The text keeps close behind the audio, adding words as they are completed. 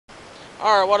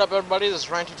Alright, what up everybody, this is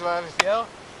Ryan225FPL.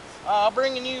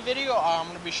 Bringing you a video. I'm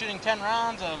going to be shooting 10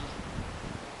 rounds of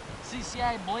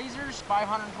CCI Blazers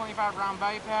 525 round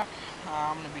value pack.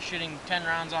 I'm going to be shooting 10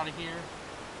 rounds out of here.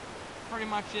 Pretty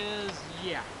much is,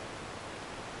 yeah.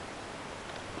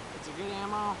 It's a good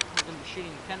ammo. I'm going to be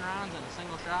shooting 10 rounds in a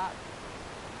single shot.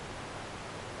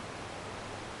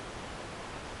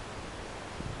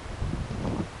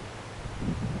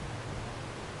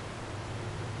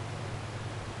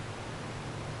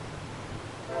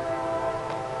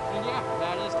 And yeah,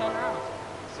 that is 10 rounds.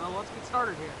 So let's get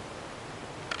started here.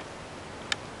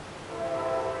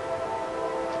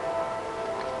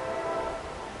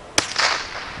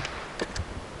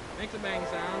 Makes a bang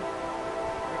sound,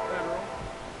 like Federal.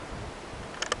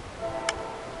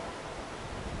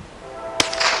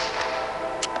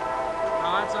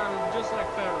 Now that sounded just like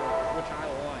Federal, which I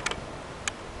like.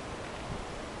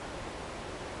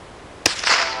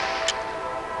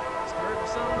 Started to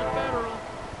sound like Federal.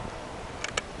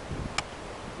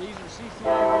 These are CCI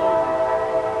Blazers.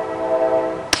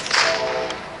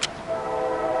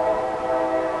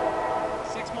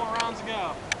 6 more rounds to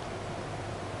go.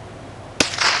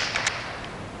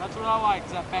 That's what I like,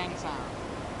 is that bang sound.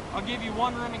 I'll give you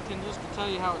one Remington just to tell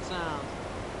you how it sounds.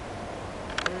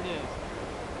 There it is.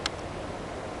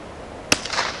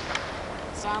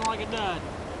 It sounds like a dud.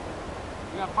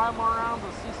 We got 5 more rounds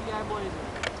of CCI Blazers.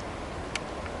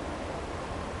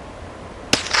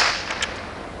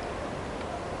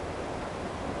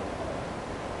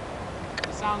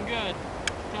 They sound good, I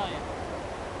tell you.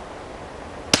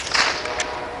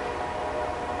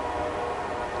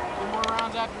 2 more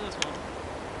rounds after this one.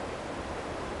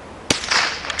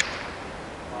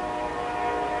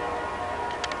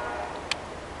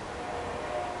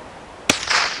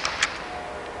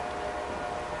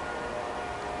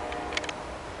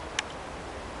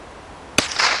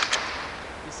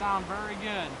 They sound very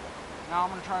good. Now I'm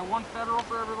going to try one Federal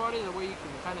for everybody, that way you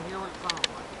can kind of hear what it sounds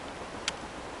like.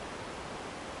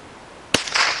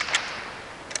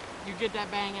 You get that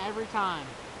bang every time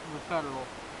with Federal.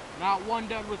 Not one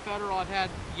dud with Federal I've had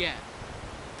yet.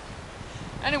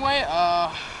 Anyway,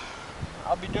 I'll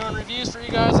be doing reviews for you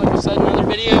guys like I said in other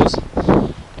videos.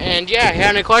 And yeah, if you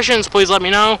have any questions, please let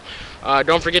me know.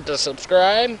 Don't forget to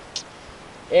subscribe.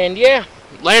 And yeah,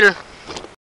 later.